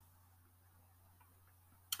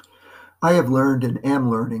I have learned and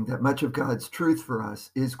am learning that much of God's truth for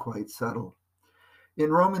us is quite subtle.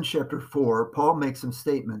 In Romans chapter 4, Paul makes some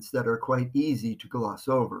statements that are quite easy to gloss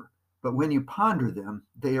over, but when you ponder them,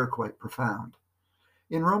 they are quite profound.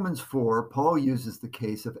 In Romans 4, Paul uses the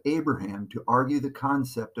case of Abraham to argue the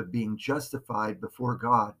concept of being justified before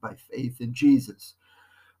God by faith in Jesus,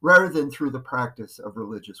 rather than through the practice of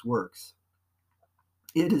religious works.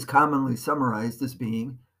 It is commonly summarized as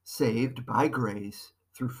being saved by grace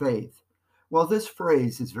through faith. While this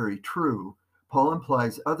phrase is very true, Paul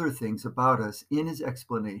implies other things about us in his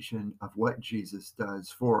explanation of what Jesus does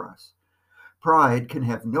for us. Pride can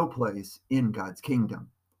have no place in God's kingdom.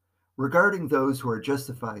 Regarding those who are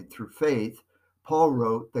justified through faith, Paul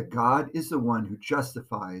wrote that God is the one who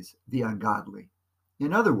justifies the ungodly.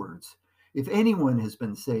 In other words, if anyone has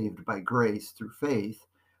been saved by grace through faith,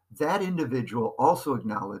 that individual also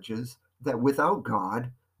acknowledges that without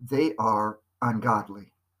God, they are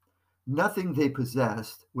ungodly. Nothing they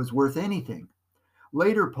possessed was worth anything.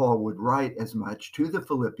 Later, Paul would write as much to the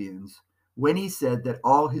Philippians when he said that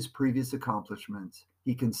all his previous accomplishments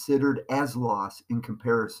he considered as loss in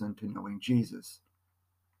comparison to knowing Jesus.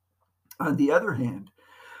 On the other hand,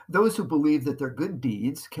 those who believe that their good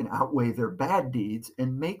deeds can outweigh their bad deeds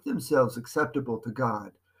and make themselves acceptable to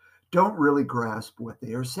God don't really grasp what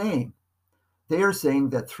they are saying. They are saying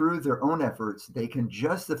that through their own efforts, they can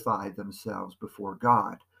justify themselves before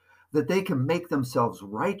God, that they can make themselves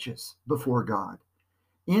righteous before God.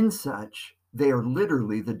 In such, they are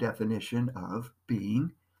literally the definition of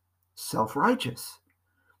being self-righteous.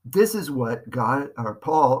 This is what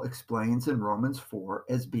Paul explains in Romans 4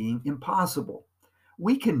 as being impossible.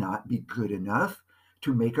 We cannot be good enough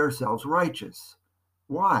to make ourselves righteous.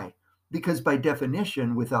 Why? Because by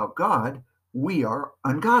definition, without God, we are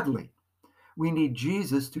ungodly. We need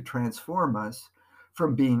Jesus to transform us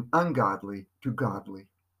from being ungodly to godly.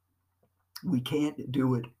 We can't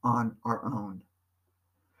do it on our own.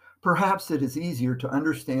 Perhaps it is easier to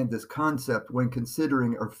understand this concept when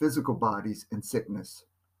considering our physical bodies and sickness.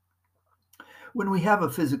 When we have a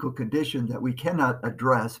physical condition that we cannot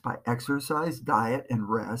address by exercise, diet, and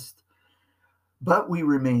rest, but we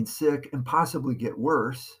remain sick and possibly get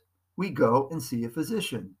worse, we go and see a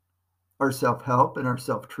physician. Our self-help and our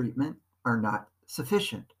self-treatment are not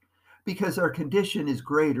sufficient because our condition is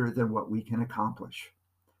greater than what we can accomplish.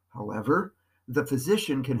 However, the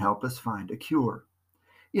physician can help us find a cure.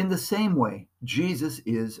 In the same way, Jesus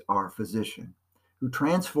is our physician who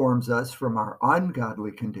transforms us from our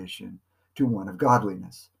ungodly condition to one of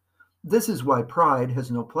godliness. This is why pride has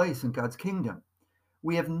no place in God's kingdom.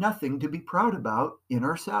 We have nothing to be proud about in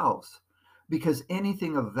ourselves because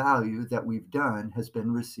anything of value that we've done has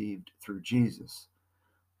been received through Jesus.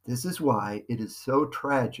 This is why it is so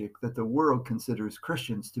tragic that the world considers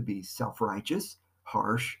Christians to be self-righteous,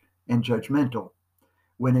 harsh, and judgmental,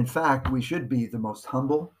 when in fact we should be the most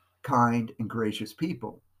humble, kind, and gracious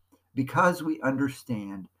people because we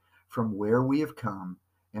understand from where we have come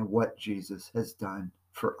and what Jesus has done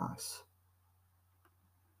for us.